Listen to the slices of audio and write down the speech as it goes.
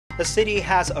The city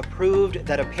has approved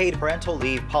that a paid parental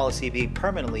leave policy be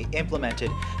permanently implemented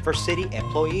for city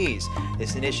employees.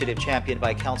 This initiative, championed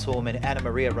by Councilwoman Ana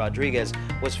Maria Rodriguez,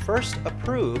 was first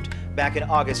approved back in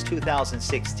August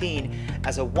 2016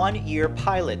 as a one-year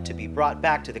pilot to be brought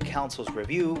back to the council's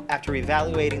review after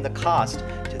evaluating the cost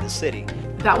to the city.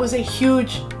 That was a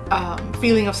huge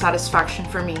feeling of satisfaction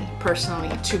for me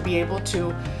personally, to be able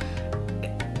to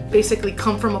basically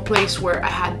come from a place where I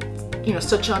had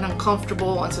such an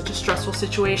uncomfortable and such a stressful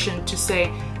situation to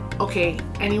say, okay,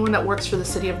 anyone that works for the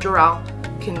city of Doral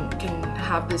can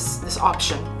have this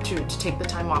option to take the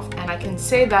time off. And I can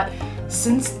say that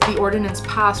since the ordinance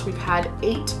passed, we've had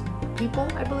 8 people,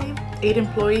 I believe, 8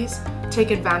 employees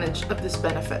take advantage of this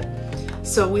benefit.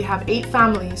 So we have 8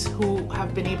 families who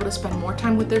have been able to spend more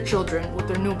time with their children, with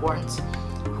their newborns,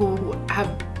 who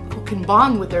can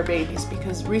bond with their babies,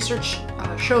 because research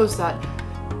shows that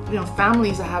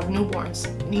families that have newborns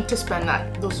need to spend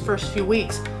those first few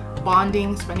weeks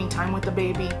bonding, spending time with the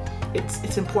baby.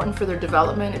 It's important for their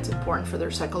development. It's important for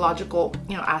their psychological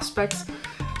aspects.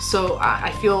 So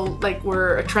I feel like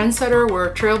we're a trendsetter,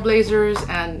 we're trailblazers,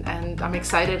 and I'm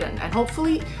excited, and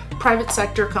hopefully private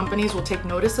sector companies will take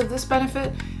notice of this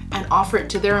benefit and offer it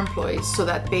to their employees so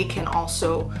that they can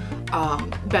also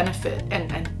benefit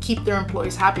and keep their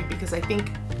employees happy, because I think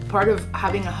part of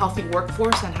having a healthy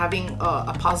workforce and having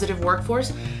a positive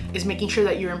workforce is making sure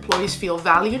that your employees feel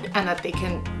valued and that they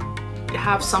can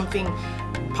have something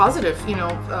positive.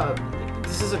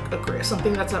 This is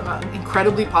something that's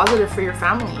incredibly positive for your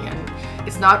family, and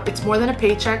it's more than a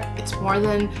paycheck, it's more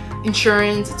than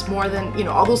insurance, it's more than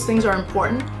all those things are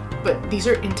important, but these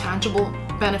are intangible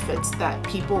benefits that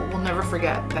people will never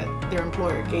forget that their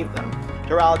employer gave them.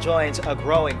 Doral joins a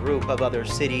growing group of other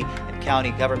city and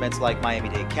county governments like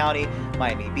Miami-Dade County,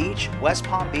 Miami Beach, West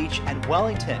Palm Beach, and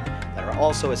Wellington that are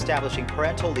also establishing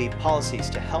parental leave policies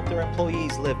to help their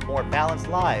employees live more balanced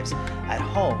lives at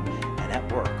home and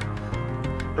at work.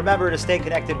 Remember to stay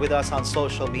connected with us on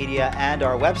social media and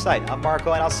our website. I'm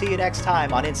Marco, and I'll see you next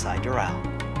time on Inside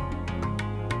Doral.